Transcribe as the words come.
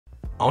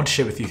I want to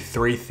share with you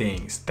 3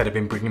 things that have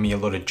been bringing me a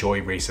lot of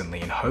joy recently,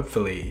 and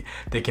hopefully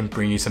they can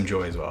bring you some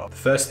joy as well. The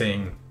first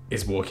thing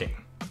is walking,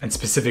 and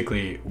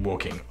specifically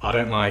walking. I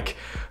don't like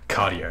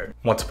cardio.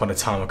 Once upon a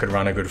time, I could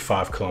run a good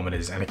 5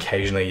 kilometers and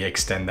occasionally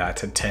extend that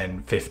to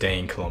 10,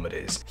 15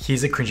 kilometers.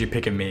 Here's a cringy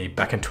pic of me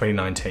back in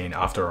 2019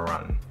 after a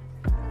run.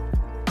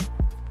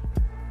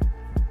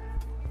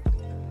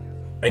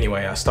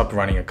 Anyway, I stopped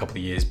running a couple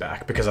of years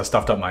back because I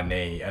stuffed up my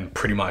knee and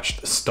pretty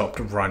much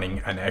stopped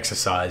running and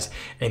exercise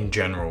in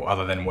general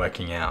other than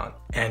working out.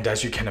 And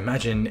as you can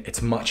imagine,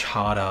 it's much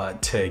harder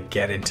to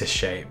get into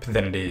shape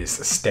than it is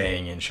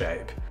staying in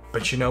shape.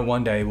 But you know,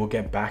 one day we'll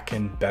get back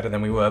and better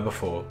than we were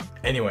before.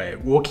 Anyway,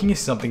 walking is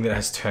something that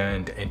has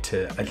turned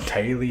into a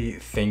daily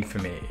thing for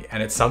me,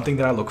 and it's something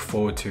that I look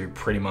forward to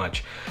pretty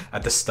much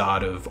at the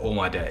start of all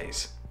my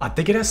days. I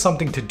think it has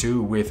something to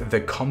do with the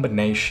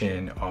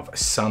combination of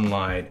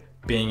sunlight,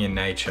 being in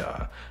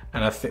nature,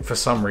 and I think for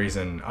some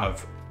reason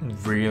I've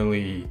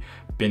really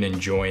been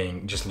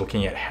enjoying just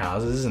looking at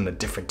houses and the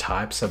different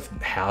types of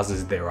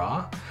houses there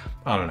are.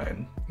 I don't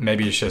know,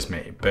 maybe it's just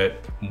me,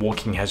 but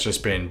walking has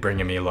just been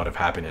bringing me a lot of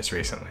happiness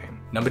recently.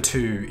 Number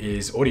 2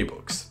 is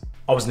audiobooks.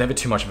 I was never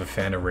too much of a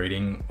fan of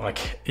reading.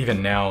 Like,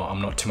 even now,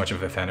 I'm not too much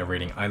of a fan of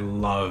reading. I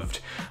loved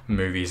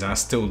movies and I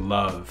still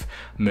love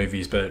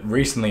movies, but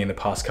recently in the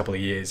past couple of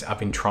years, I've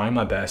been trying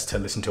my best to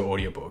listen to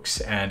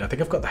audiobooks, and I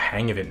think I've got the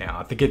hang of it now.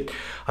 I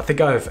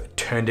think I've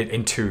turned it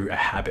into a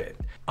habit.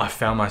 I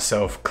found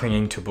myself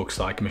clinging to books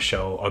like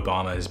Michelle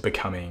Obama's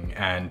Becoming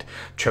and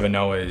Trevor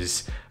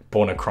Noah's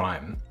Born a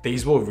Crime.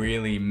 These were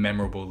really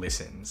memorable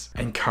listens.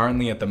 And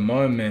currently at the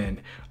moment,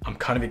 I'm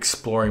kind of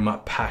exploring my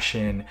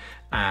passion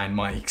and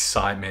my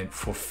excitement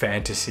for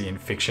fantasy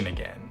and fiction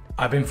again.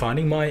 I've been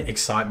finding my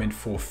excitement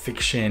for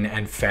fiction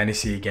and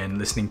fantasy again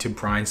listening to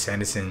Brian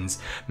Sanderson's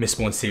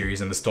Mistborn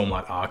series and the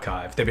Stormlight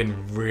Archive. They've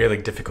been really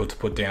difficult to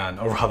put down,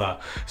 or rather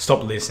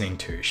stop listening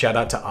to. Shout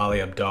out to Ali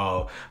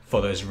Abdaal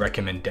for those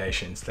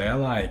recommendations. They're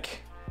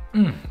like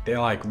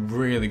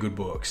really good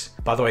books.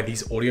 By the way,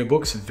 these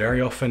audiobooks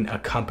very often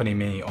accompany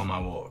me on my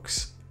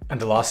walks. And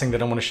the last thing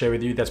that I want to share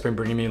with you that's been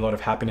bringing me a lot of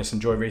happiness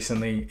and joy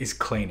recently is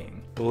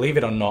cleaning. Believe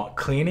it or not,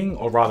 cleaning,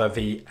 or rather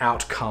the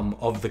outcome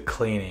of the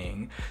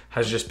cleaning,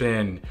 has just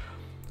been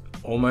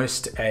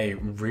almost a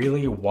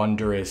really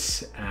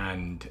wondrous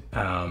and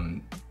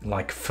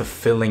like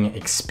fulfilling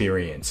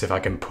experience, if I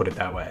can put it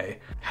that way.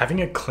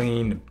 Having a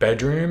clean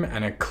bedroom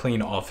and a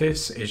clean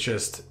office is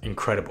just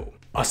incredible.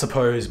 I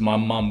suppose my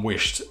mum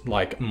wished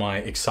like my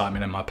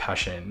excitement and my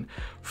passion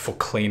for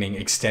cleaning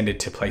extended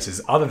to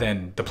places other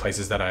than the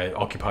places that I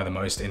occupy the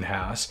most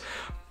in-house,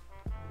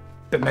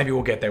 but maybe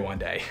we'll get there one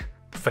day.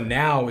 For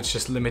now, it's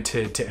just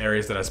limited to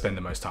areas that I spend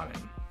the most time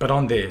in. But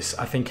on this,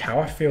 I think how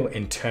I feel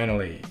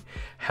internally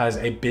has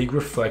a big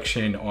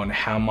reflection on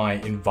how my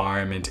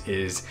environment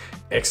is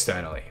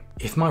externally.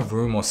 If my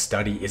room or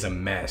study is a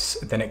mess,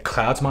 then it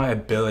clouds my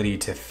ability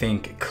to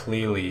think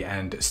clearly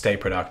and stay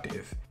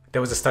productive. There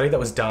was a study that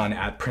was done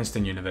at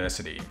Princeton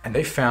University, and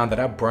they found that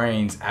our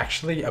brains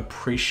actually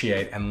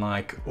appreciate and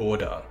like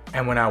order.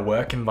 And when our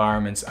work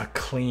environments are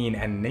clean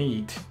and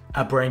neat,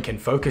 our brain can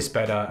focus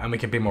better and we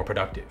can be more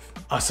productive.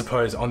 I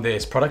suppose on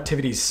this,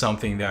 productivity is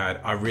something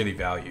that I really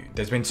value.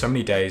 There's been so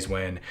many days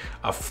when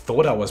I've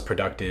thought I was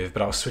productive,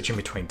 but I was switching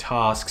between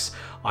tasks.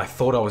 I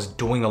thought I was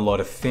doing a lot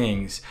of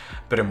things,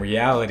 but in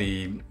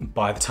reality,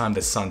 by the time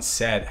the sun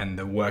set and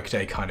the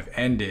workday kind of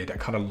ended, I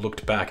kind of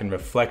looked back and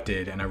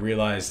reflected, and I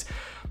realized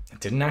I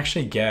didn't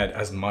actually get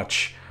as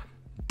much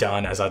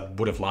done as I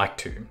would have liked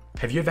to.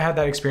 Have you ever had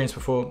that experience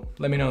before?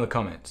 Let me know in the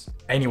comments.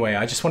 Anyway,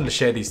 I just wanted to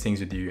share these things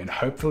with you, and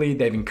hopefully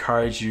they've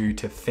encouraged you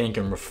to think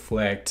and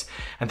reflect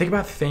and think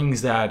about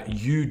things that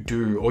you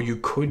do or you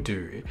could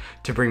do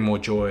to bring more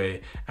joy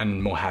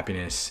and more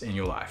happiness in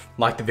your life.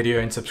 Like the video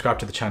and subscribe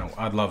to the channel.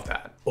 I'd love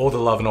that. All the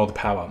love and all the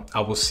power. I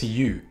will see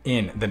you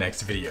in the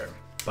next video.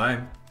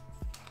 Bye.